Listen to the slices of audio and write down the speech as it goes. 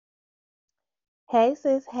Hey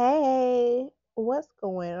sis, hey, what's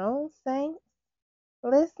going on, Saints?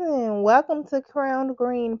 Listen, welcome to Crowned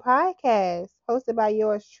Green Podcast, hosted by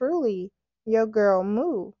yours truly, your girl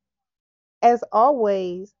Moo. As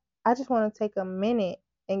always, I just want to take a minute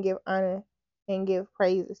and give honor and give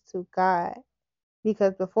praises to God,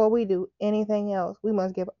 because before we do anything else, we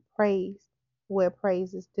must give praise where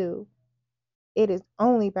praise is due. It is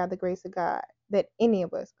only by the grace of God that any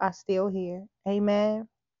of us are still here. Amen.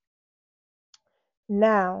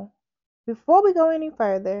 Now, before we go any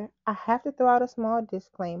further, I have to throw out a small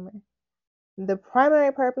disclaimer. The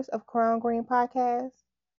primary purpose of Crown Green Podcast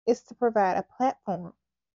is to provide a platform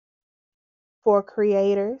for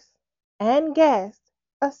creators and guests,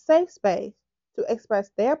 a safe space to express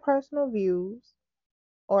their personal views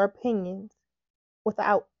or opinions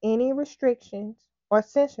without any restrictions or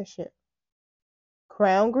censorship.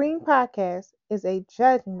 Crown Green Podcast is a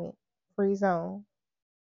judgment free zone.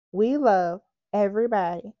 We love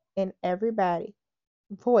everybody, and everybody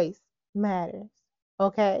voice matters.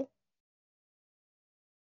 Okay?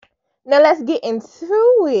 Now let's get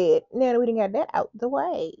into it. Now that we done got that out the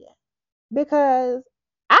way. Because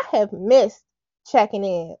I have missed checking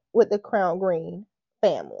in with the Crown Green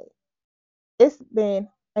family. It's been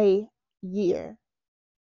a year.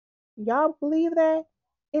 Y'all believe that?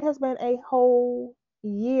 It has been a whole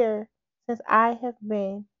year since I have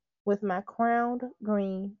been with my Crowned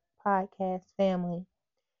Green podcast family.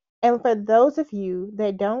 And for those of you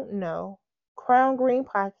that don't know, Crown Green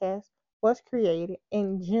Podcast was created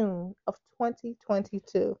in June of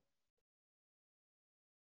 2022.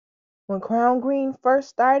 When Crown Green first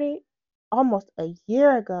started, almost a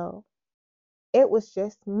year ago, it was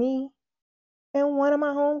just me and one of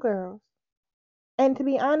my homegirls. And to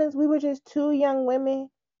be honest, we were just two young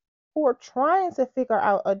women who were trying to figure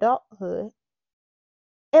out adulthood.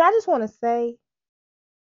 And I just want to say,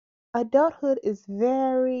 adulthood is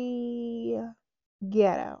very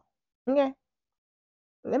ghetto. Okay?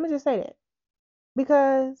 Let me just say that.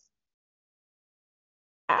 Because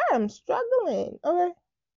I am struggling, okay?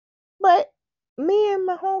 But me and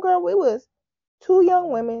my homegirl, we was two young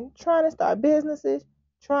women trying to start businesses,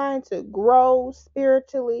 trying to grow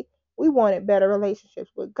spiritually. We wanted better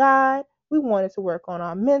relationships with God. We wanted to work on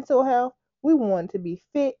our mental health. We wanted to be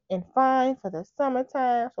fit and fine for the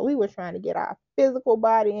summertime. So we were trying to get our physical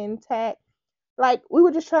body intact. Like, we were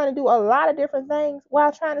just trying to do a lot of different things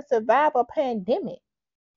while trying to survive a pandemic.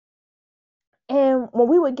 And when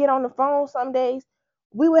we would get on the phone some days,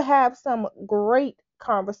 we would have some great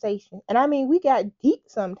conversations. And I mean, we got deep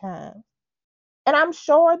sometimes. And I'm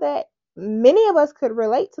sure that many of us could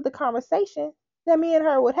relate to the conversation that me and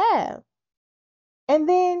her would have. And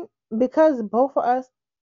then because both of us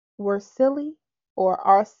were silly or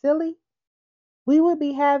are silly, we would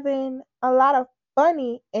be having a lot of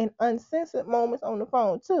funny and uncensored moments on the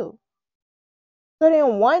phone too. So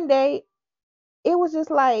then one day, it was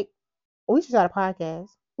just like, we should start a podcast.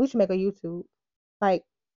 We should make a YouTube. Like,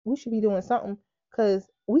 we should be doing something, because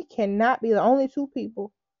we cannot be the only two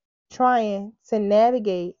people trying to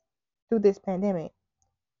navigate through this pandemic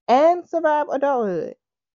and survive adulthood.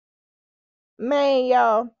 Man,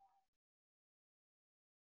 y'all,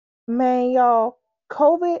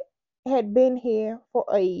 COVID had been here for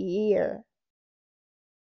a year.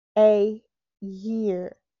 A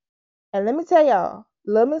year. And let me tell y'all,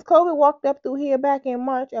 Lil Miss COVID walked up through here back in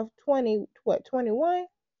March of 21,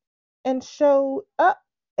 and showed up,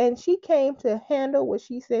 and she came to handle what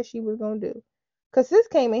she said she was gonna do. Cause sis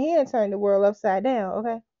came in here and turned the world upside down,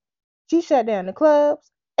 okay? She shut down the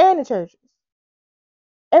clubs and the churches.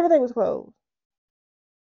 Everything was closed.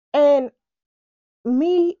 And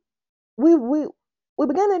me, we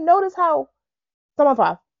began to notice how some of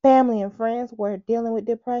our family and friends were dealing with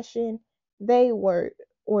depression. They were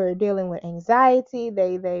dealing with anxiety.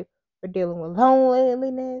 They were dealing with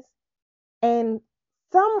loneliness, and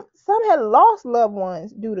some had lost loved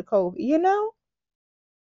ones due to COVID.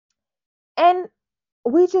 And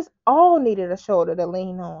we just all needed a shoulder to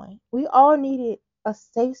lean on. We all needed a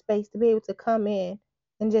safe space to be able to come in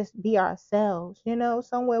and just be ourselves,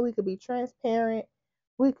 somewhere we could be transparent,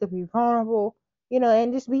 we could be vulnerable,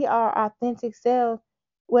 and just be our authentic selves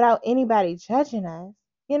without anybody judging us.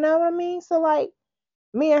 You know what I mean? So, like,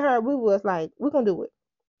 me and her, we was like, we're going to do it.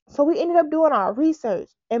 So we ended up doing our research.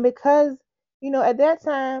 And because, at that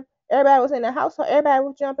time, everybody was in the house, so everybody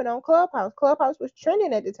was jumping on Clubhouse. Clubhouse was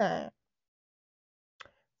trending at the time.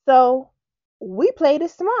 So we played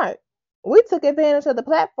it smart. We took advantage of the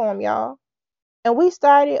platform, y'all. And we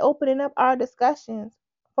started opening up our discussions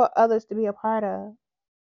for others to be a part of.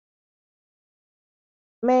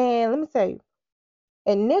 Man, let me tell you.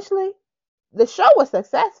 Initially, the show was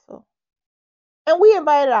successful. And we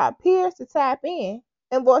invited our peers to tap in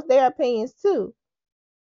and voice their opinions too.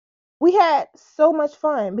 We had so much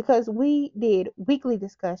fun because we did weekly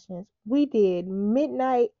discussions. We did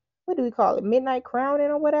midnight, what do we call it? Midnight crowning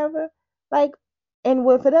or whatever. Like, and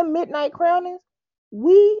when for them midnight crownings,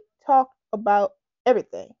 we talked about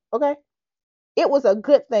everything. Okay. It was a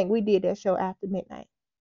good thing we did that show after midnight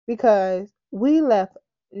because we left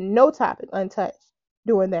no topic untouched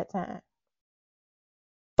during that time.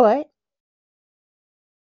 But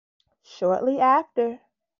shortly after,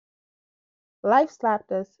 life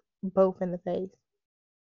slapped us both in the face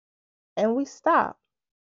and we stopped.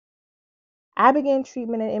 I began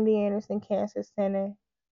treatment at MD Anderson Cancer Center.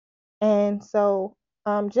 And so,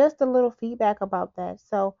 just a little feedback about that.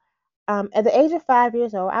 So, at the age of 5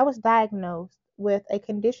 years old, I was diagnosed with a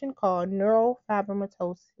condition called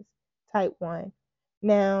neurofibromatosis type 1.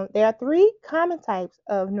 Now, there are three common types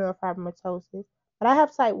of neurofibromatosis, but I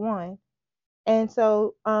have type 1. And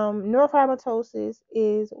so, neurofibromatosis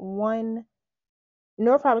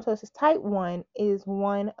type 1 is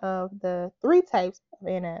one of the three types of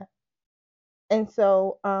NF. And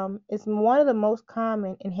so it's one of the most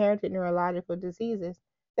common inherited neurological diseases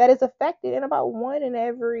that is affected in about one in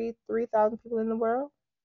every 3,000 people in the world.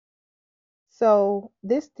 So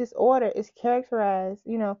this disorder is characterized,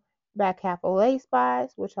 by capital A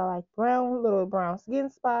spots, which are like little brown skin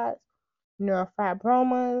spots,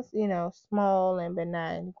 neurofibromas, small and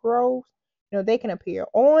benign growths. They can appear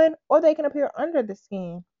on or they can appear under the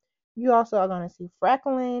skin. You also are going to see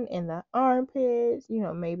freckling in the armpits,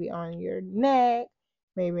 maybe on your neck,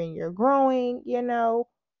 maybe in your groin.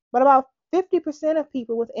 But about 50% of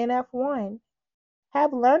people with NF1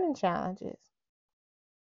 have learning challenges.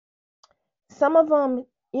 Some of them,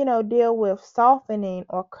 deal with softening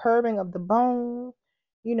or curving of the bones,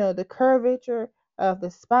 the curvature of the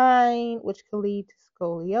spine, which could lead to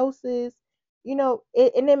scoliosis.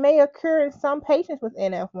 And it may occur in some patients with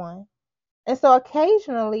NF1. And so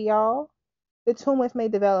occasionally, y'all, the tumors may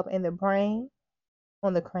develop in the brain,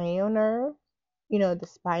 on the cranial nerve, the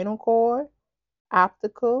spinal cord,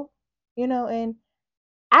 optical, and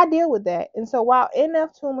I deal with that. And so while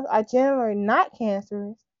NF tumors are generally not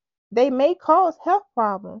cancerous, they may cause health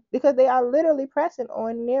problems because they are literally pressing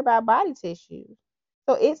on nearby body tissues.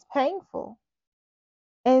 So it's painful.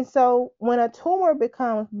 And so when a tumor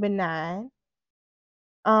becomes benign,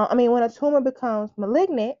 when a tumor becomes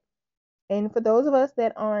malignant, and for those of us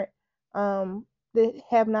that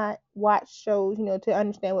have not watched shows, to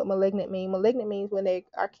understand what malignant means when they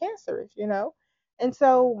are cancerous. And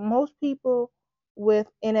so most people with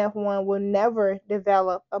NF1 will never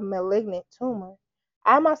develop a malignant tumor.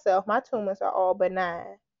 I myself, my tumors are all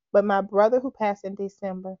benign, but my brother who passed in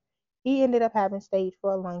December, he ended up having stage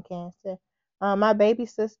 4 lung cancer. My baby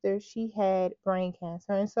sister, she had brain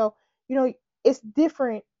cancer. And so, it's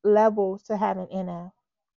different levels to having NF.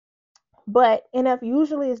 But NF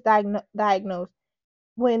usually is diagnosed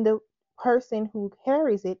when the person who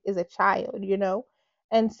carries it is a child.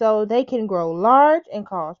 And so they can grow large and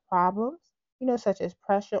cause problems, such as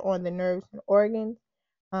pressure on the nerves and organs,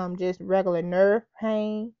 just regular nerve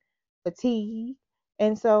pain, fatigue.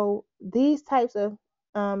 And so these types of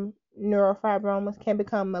neurofibromas can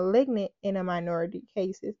become malignant in a minority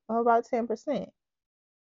cases of about 10%.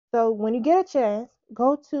 So when you get a chance,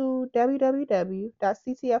 go to www.ctf.org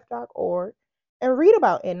and read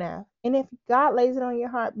about NF. And if God lays it on your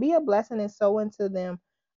heart, be a blessing and sow into them,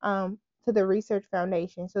 to the research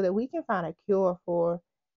foundation so that we can find a cure for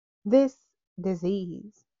this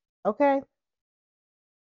disease. Okay?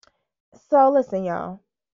 So listen, y'all.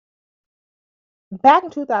 Back in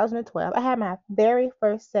 2012, I had my very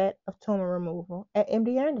first set of tumor removal at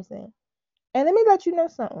MD Anderson. And let me let you know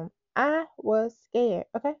something. I was scared,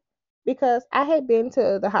 okay? Because I had been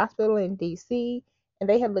to the hospital in DC and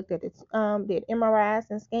they had looked at it, did MRIs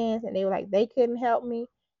and scans, and they were like they couldn't help me.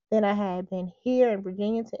 Then I had been here in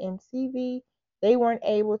Virginia to MCV. They weren't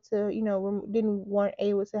able to, weren't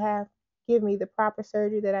able to give me the proper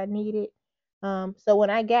surgery that I needed. So when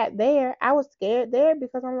I got there, I was scared there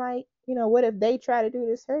because I'm like, what if they try to do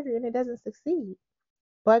this surgery and it doesn't succeed?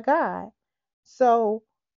 But God. So,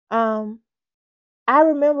 um, I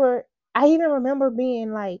even remember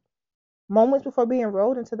being like moments before being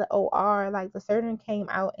rolled into the OR, like the surgeon came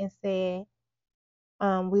out and said,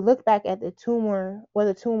 we look back at the tumor, where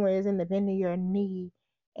the tumor is in the bend of your knee,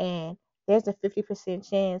 and there's a 50%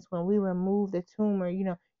 chance when we remove the tumor,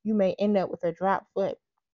 you may end up with a drop foot.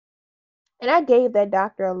 And I gave that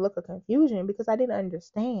doctor a look of confusion because I didn't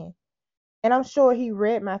understand. And I'm sure he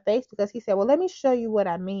read my face because he said, well, let me show you what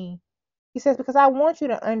I mean. He says, because I want you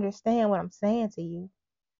to understand what I'm saying to you.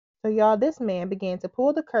 So, y'all, this man began to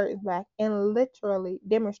pull the curtains back and literally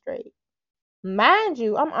demonstrate. Mind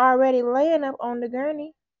you, I'm already laying up on the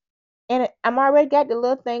gurney. And I'm already got the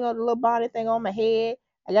little thing on the little bonnet thing on my head.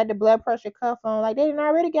 I got the blood pressure cuff on. Like, they done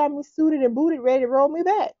already got me suited and booted, ready to roll me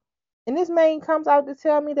back. And this man comes out to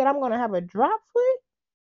tell me that I'm going to have a drop foot.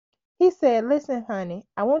 He said, listen, honey,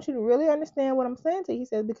 I want you to really understand what I'm saying to you. He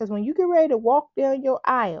said, because when you get ready to walk down your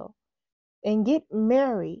aisle and get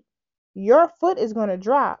married, your foot is going to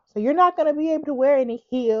drop. So you're not going to be able to wear any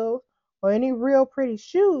heels or any real pretty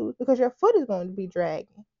shoes because your foot is going to be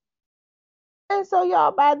dragging. And so,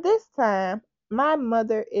 y'all, by this time, my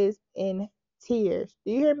mother is in tears.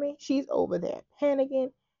 Do you hear me? She's over there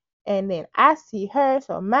panicking. And then I see her,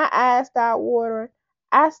 so my eyes start watering.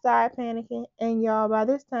 I start panicking. And y'all, by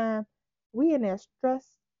this time, we in there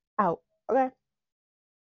stressed out. Okay?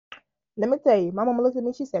 Let me tell you, my mama looked at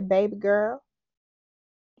me. She said, baby girl,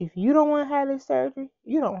 if you don't want to have this surgery,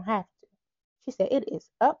 you don't have to. She said, it is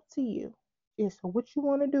up to you. She said, so what you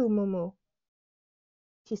want to do, Moo?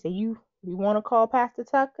 She said, you want to call Pastor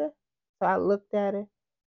Tucker? So I looked at her.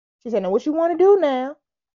 She said, now what you want to do now?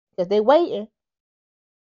 Because they waiting.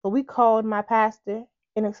 So we called my pastor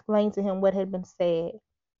and explained to him what had been said.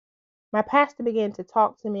 My pastor began to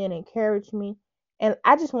talk to me and encourage me. And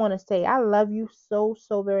I just want to say, I love you so,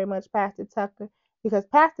 so very much, Pastor Tucker, because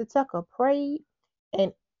Pastor Tucker prayed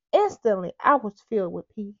and instantly I was filled with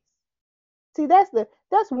peace. See, that's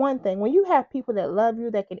one thing. When you have people that love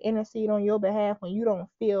you, that can intercede on your behalf when you don't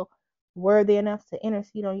feel worthy enough to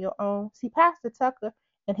intercede on your own. See, Pastor Tucker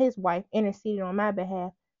and his wife interceded on my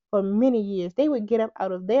behalf for many years. They would get up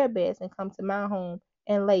out of their beds and come to my home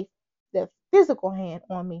and lay their physical hand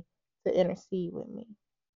on me to intercede with me.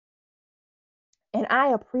 And I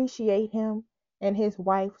appreciate him and his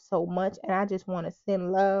wife so much. And I just want to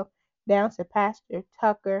send love down to Pastor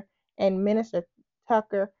Tucker and Minister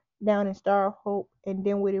Tucker down in Star of Hope and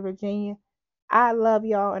Dinwiddie, Virginia. I love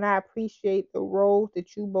y'all and I appreciate the roles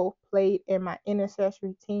that you both played in my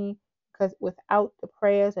intercessory team, because without the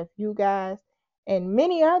prayers of you guys and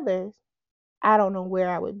many others, I don't know where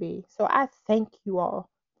I would be. So I thank you all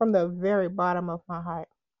from the very bottom of my heart.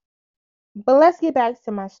 But let's get back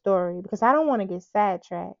to my story because I don't want to get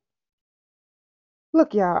sidetracked.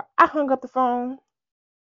 Look, y'all, I hung up the phone,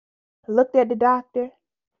 looked at the doctor,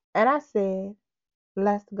 and I said,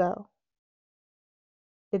 let's go.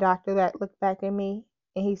 The doctor looked back at me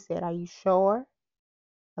and he said, are you sure?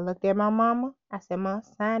 I looked at my mama. I said, Mom,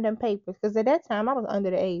 sign them papers. Because at that time, I was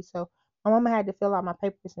under the age. So my mama had to fill out my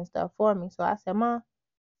papers and stuff for me. So I said, Mom,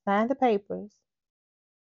 sign the papers.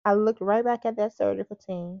 I looked right back at that surgical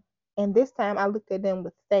team. And this time, I looked at them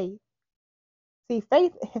with faith. See,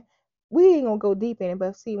 faith, we ain't going to go deep in it.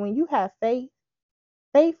 But see, when you have faith,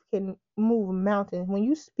 faith can move mountains. When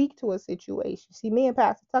you speak to a situation. See, me and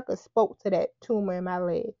Pastor Tucker spoke to that tumor in my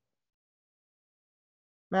leg.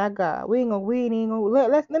 My God, we ain't gonna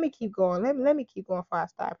let me keep going. Let me keep going before I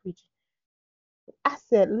start preaching. I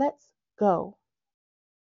said, let's go.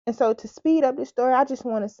 And so to speed up this story, I just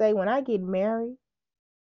want to say when I get married,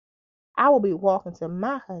 I will be walking to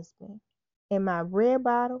my husband in my red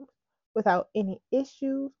bottoms without any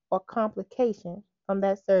issues or complications from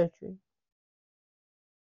that surgery.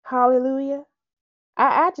 Hallelujah.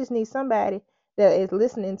 I just need somebody that is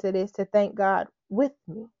listening to this to thank God with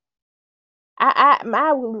me.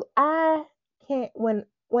 I can't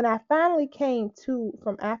when I finally came to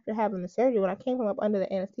from after having the surgery, when I came from up under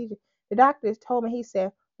the anesthesia, the doctors told me, he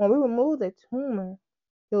said, when we removed the tumor,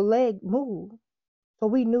 your leg moved. So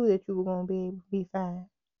we knew that you were gonna be able to be fine.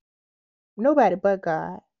 Nobody but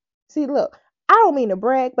God. See, look, I don't mean to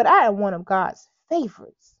brag, but I am one of God's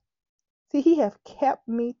favorites. See, he have kept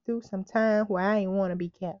me through some time where I ain't want to be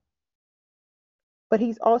kept. But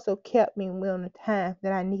he's also kept me when the time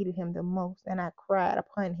that I needed him the most, and I cried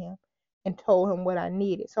upon him and told him what I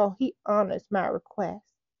needed. So he honors my request.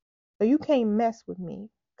 So you can't mess with me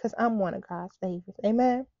because I'm one of God's favorites.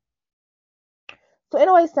 Amen. So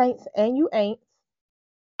anyway, saints, and you ain't.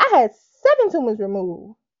 I had 7 tumors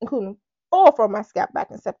removed, including all from my scalp back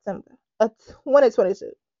in September of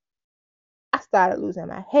 2022. I started losing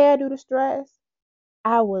my hair due to stress.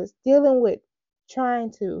 I was dealing with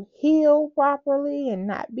trying to heal properly and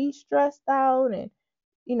not be stressed out, and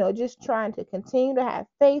just trying to continue to have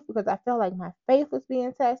faith because I felt like my faith was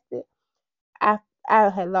being tested. I I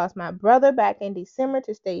had lost my brother back in December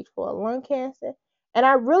to stage 4 lung cancer, and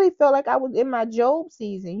I really felt like I was in my Job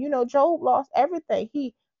season. Job lost everything.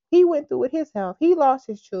 He went through with his health. He lost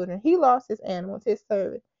his children. He lost his animals, his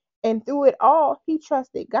servants, and through it all, he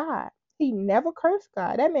trusted God. He never cursed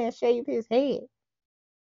God. That man shaved his head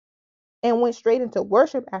and went straight into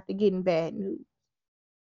worship after getting bad news.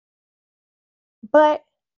 But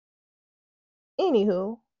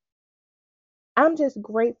anywho, I'm just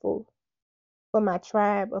grateful for my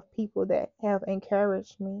tribe of people that have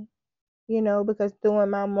encouraged me, because during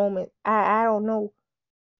my moment, I don't know,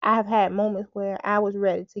 I've had moments where I was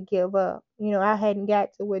ready to give up. I hadn't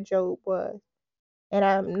got to where Job was. And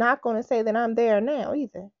I'm not going to say that I'm there now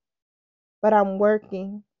either, but I'm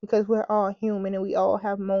working because we're all human and we all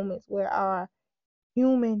have moments where our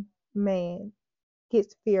human man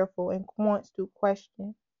gets fearful and wants to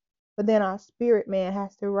question. But then our spirit man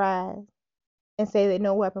has to rise and say that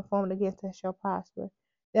no weapon formed against us shall prosper.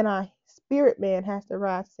 Then our spirit man has to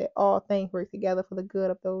rise and say all things work together for the good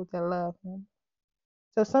of those that love him.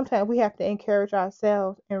 So sometimes we have to encourage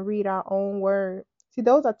ourselves and read our own word. See,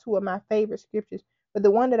 those are two of my favorite scriptures. But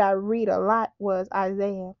the one that I read a lot was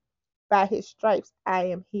Isaiah. By his stripes I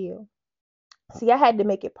am healed. See, I had to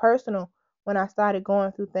make it personal when I started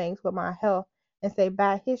going through things with my health and say,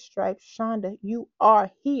 by his stripes, Shonda, you are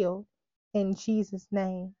healed in Jesus'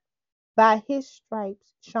 name. By his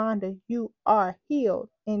stripes, Shonda, you are healed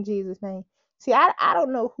in Jesus' name. See, I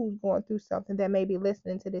don't know who's going through something that may be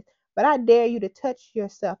listening to this, but I dare you to touch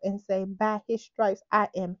yourself and say, by his stripes, I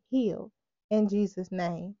am healed in Jesus'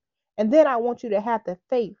 name. And then I want you to have the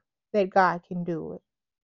faith that God can do it.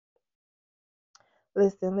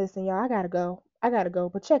 Listen, y'all, I gotta go. I gotta go.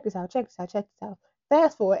 But check this out, check this out, check this out.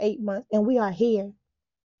 Fast forward 8 months and we are here.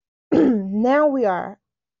 Now we are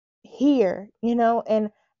here, and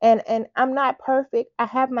I'm not perfect. I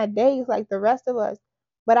have my days like the rest of us,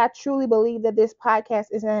 but I truly believe that this podcast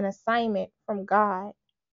is an assignment from God.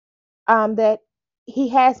 That He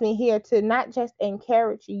has me here to not just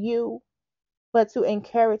encourage you, but to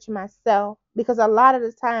encourage myself. Because a lot of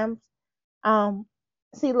the times,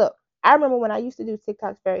 see, look, I remember when I used to do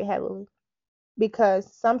TikToks very heavily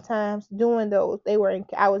because sometimes doing those, I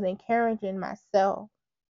was encouraging myself.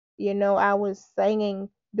 I was singing,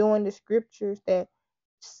 doing the scriptures that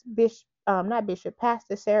not Bishop,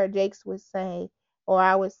 Pastor Sarah Jakes would say, or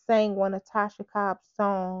I would sing one of Tasha Cobb's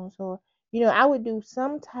songs, or I would do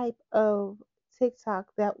some type of TikTok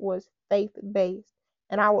that was faith based,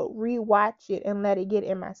 and I would rewatch it and let it get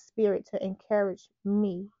in my spirit to encourage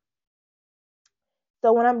me.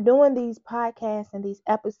 So when I'm doing these podcasts and these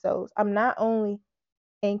episodes, I'm not only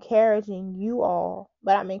encouraging you all,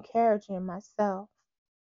 but I'm encouraging myself.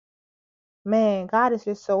 Man, God is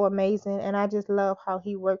just so amazing, and I just love how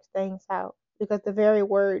He works things out. Because the very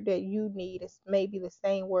word that you need is maybe the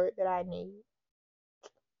same word that I need.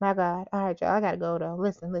 My God. All right, y'all. I gotta go though.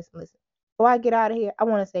 Listen. Before I get out of here, I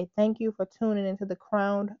want to say thank you for tuning into the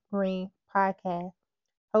Crowned Green podcast,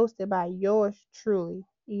 hosted by yours truly,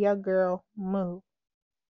 your girl Muu.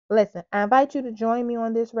 Listen, I invite you to join me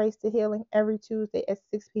on this race to healing every Tuesday at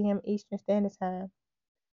 6 p.m. Eastern Standard Time.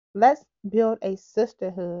 Let's build a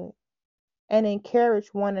sisterhood and encourage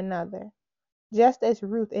one another, just as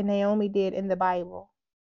Ruth and Naomi did in the Bible.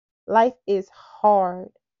 Life is hard,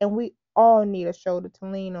 and we all need a shoulder to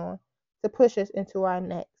lean on to push us into our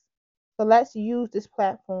next. So let's use this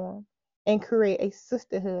platform and create a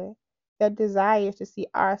sisterhood that desires to see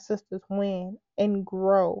our sisters win and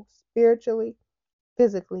grow spiritually,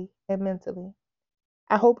 physically, and mentally.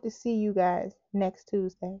 I hope to see you guys next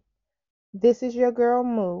Tuesday. This is your girl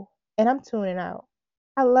Moo, and I'm tuning out.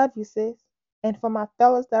 I love you, sis. And for my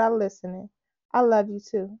fellas that are listening, I love you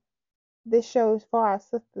too. This show is for our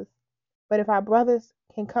sisters, but if our brothers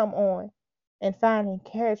can come on and find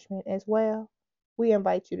encouragement as well, we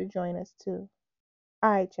invite you to join us too.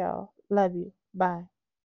 All right, y'all. Love you. Bye.